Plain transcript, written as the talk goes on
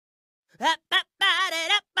Oh,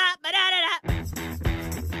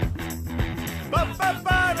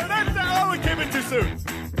 it came in too soon.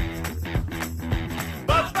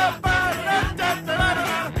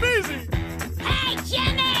 Easy. Hey,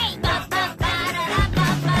 Jimmy!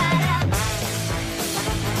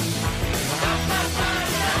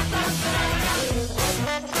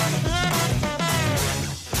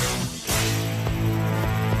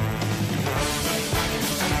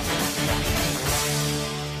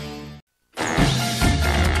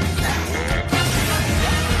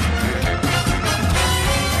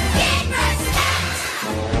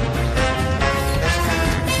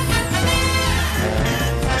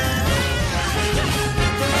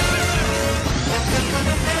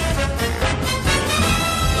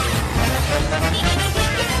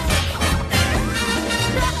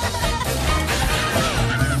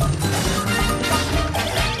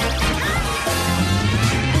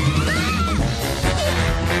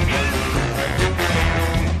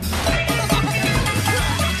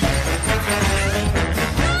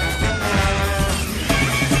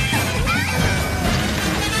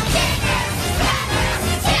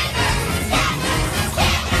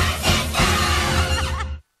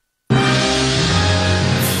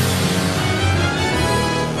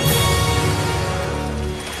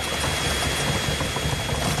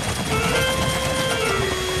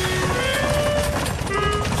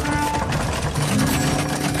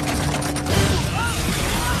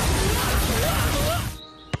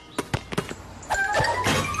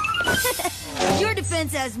 Your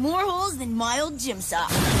defense has more holes than my old gym sock.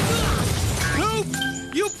 Coop!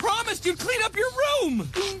 You promised you'd clean up your room!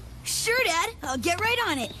 Sure, Dad. I'll get right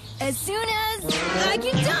on it. As soon as I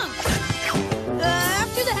can dunk.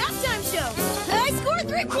 After the halftime show, I scored a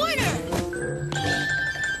three-pointer.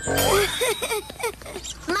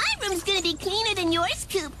 My room's gonna be cleaner than yours,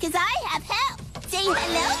 Coop, because I have help. Say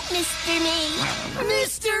hello, Mr. Maid.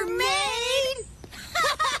 Mr. Maid!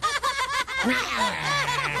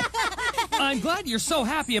 I'm glad you're so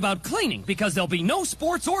happy about cleaning, because there'll be no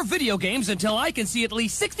sports or video games until I can see at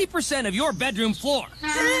least 60% of your bedroom floor.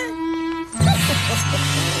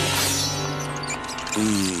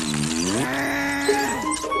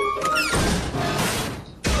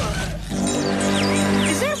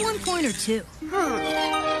 Is there 1 point or 2?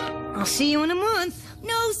 I'll see you in a month.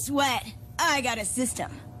 No sweat. I got a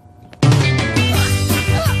system.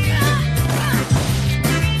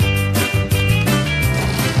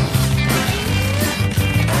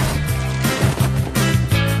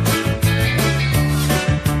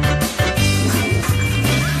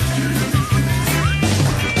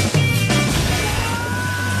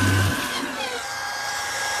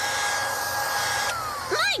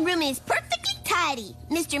 Is perfectly tidy.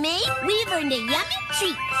 Mr. Maid, we've earned a yummy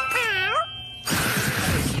treat.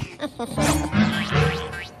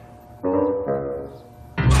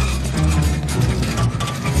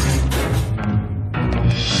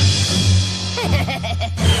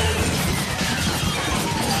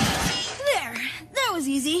 There. That was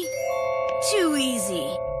easy. Too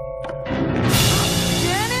easy.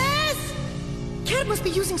 Dennis! Cat must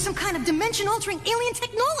be using some kind of dimension-altering alien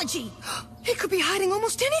technology. He could be hiding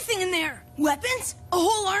almost anything in there. Weapons? A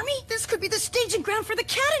whole army? This could be the staging ground for the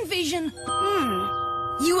cat invasion.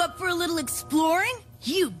 You up for a little exploring?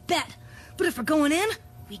 You bet. But if we're going in,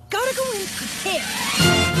 we gotta go in prepared.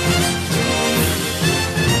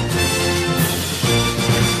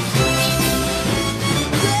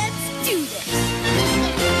 Let's do this.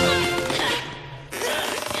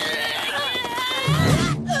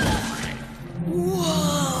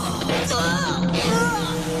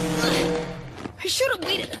 I should have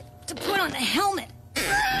waited to put on the helmet.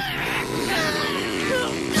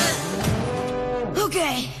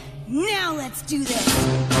 Okay, now let's do this.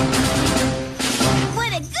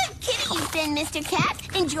 What a good kitty you've been, Mr. Cat.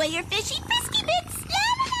 Enjoy your fishy frisky bits. La,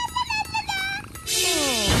 la, la, la, la, la.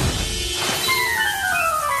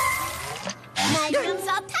 My room's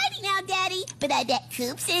all tidy now, Daddy, but I bet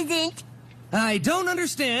Coop's isn't. I don't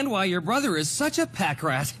understand why your brother is such a pack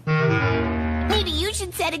rat. Maybe you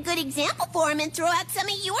should set a good example for him and throw out some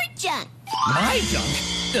of your junk. My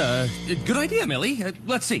junk? Good idea, Millie.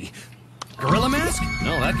 Let's see. Gorilla mask?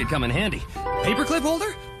 No, that could come in handy. Paperclip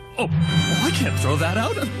holder? Oh, I can't throw that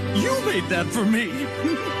out. You made that for me.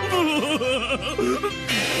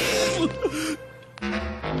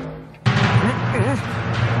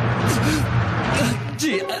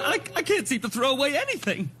 Gee, I can't seem to throw away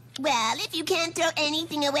anything. Well, if you can't throw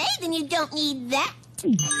anything away, then you don't need that.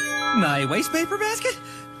 My waste paper basket?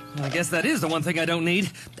 I guess that is the one thing I don't need.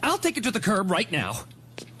 I'll take it to the curb right now.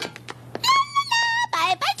 La, la,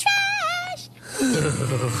 la, bye-bye, trash.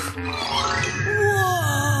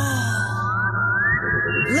 Whoa!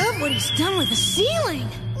 He's done with the ceiling.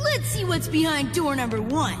 Let's see what's behind door number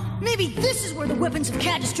 1. Maybe this is where the weapons of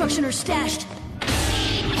cat destruction are stashed.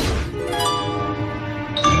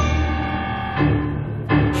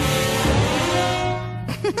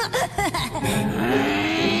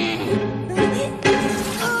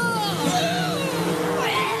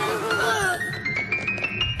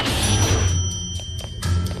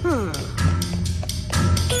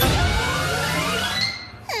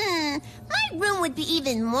 My room would be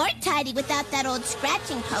even more tidy without that old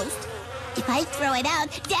scratching post. If I throw it out,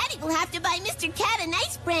 Daddy will have to buy Mr. Cat a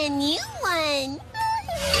nice brand new one.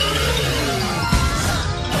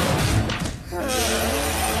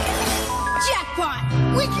 Jackpot!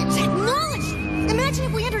 Wicked technology! Imagine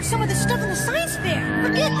if we entered some of the stuff in the science fair.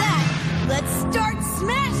 Forget that. Let's start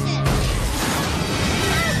smashing.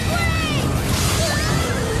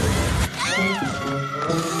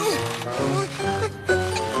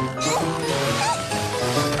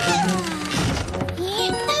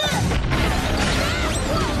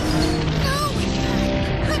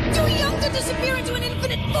 I'm too young to disappear into an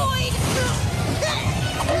infinite void!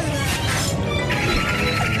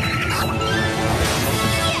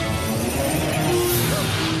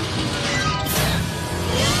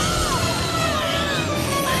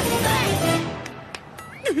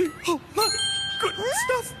 Oh, my good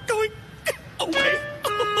stuff going away.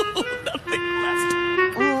 Oh, nothing left.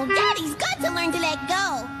 Oh, Daddy's got to learn to let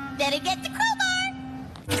go. Better get the crowbar.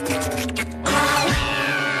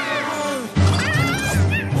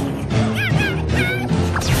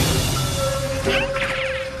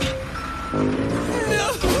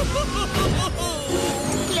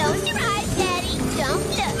 Close your eyes, Daddy. Don't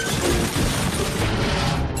look.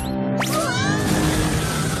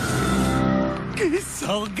 It's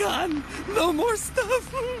all gone. No more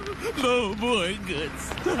stuff. No more good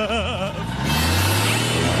stuff.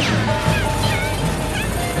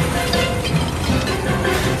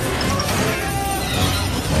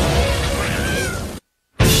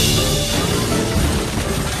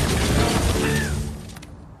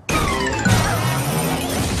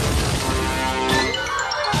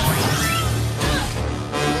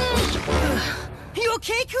 You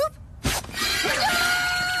okay, Coop?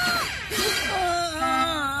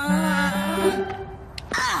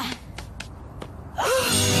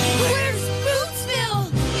 Where's Bootsville?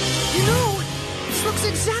 You know, this looks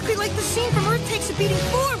exactly like the scene from Earth Takes a Beating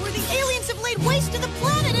 4, where the aliens have laid waste to the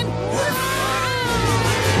planet and...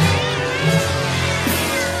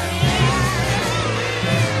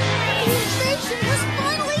 The invasion has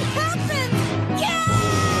finally happened!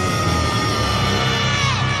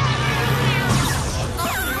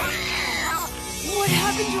 What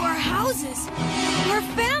happened to our houses? Our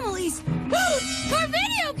families? Our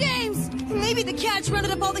video games! Maybe the cats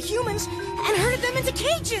rounded up all the humans and herded them into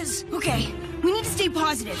cages! Okay, we need to stay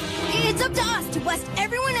positive. It's up to us to bust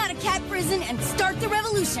everyone out of cat prison and start the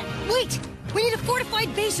revolution. Wait! We need a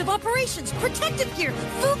fortified base of operations, protective gear,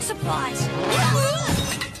 food supplies.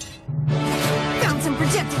 Found some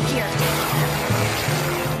protective gear.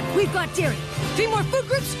 We've got dairy, 3 more food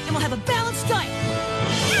groups, and we'll have a balanced diet.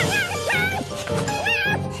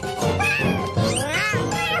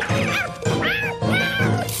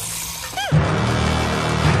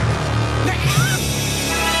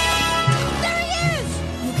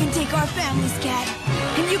 Our families, Cat.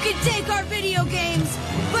 And you can take our video games,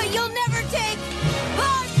 but you'll never take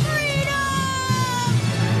our freedom!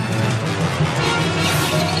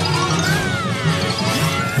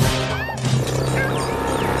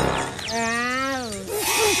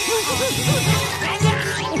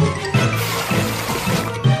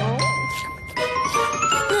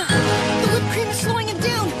 The whipped cream is slowing him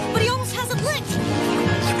down, but he almost has it licked.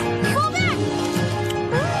 Fall back!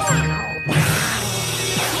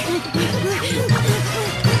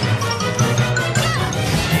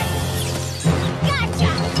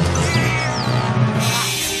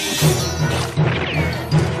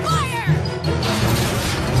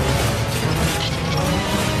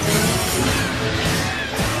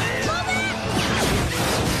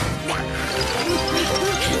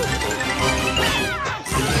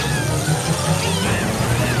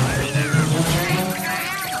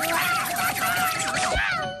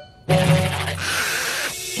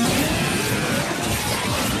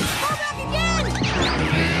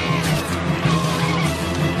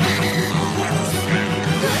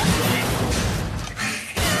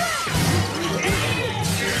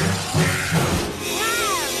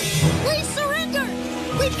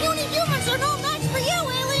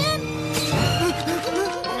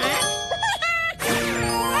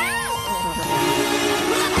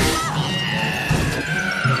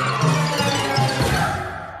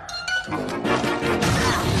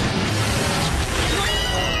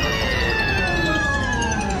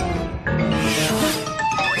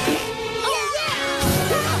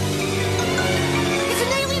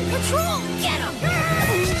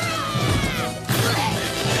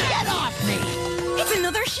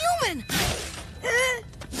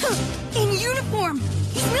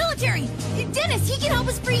 can help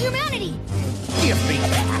us free humanity. Give me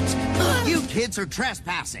that. You kids are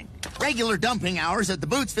trespassing. Regular dumping hours at the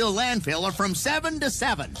Bootsville landfill are from 7 to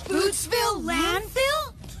 7. Bootsville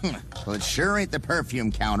landfill? Well, it sure ain't the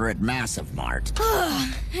perfume counter at Massive Mart.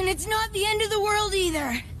 And it's not the end of the world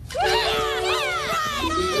either.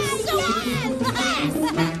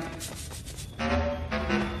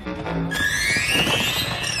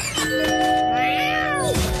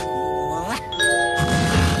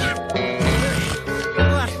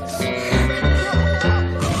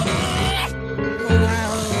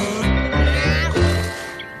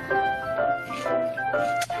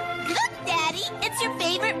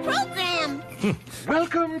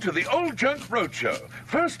 Welcome to the Old Junk Roadshow.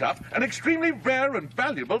 First up, an extremely rare and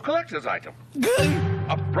valuable collector's item.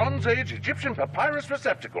 A Bronze Age Egyptian papyrus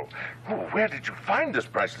receptacle. Oh, where did you find this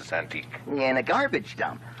priceless antique? In a garbage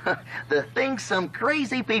dump. The things some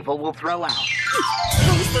crazy people will throw out.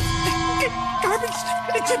 Garbage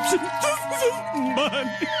Egyptian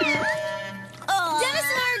money. Dennis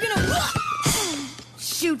and I are gonna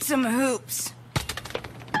shoot some hoops.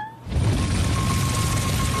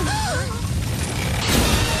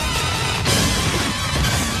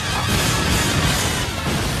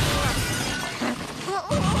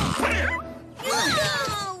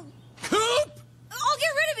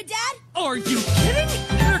 Are you kidding?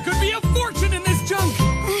 There could be a fortune in this junk!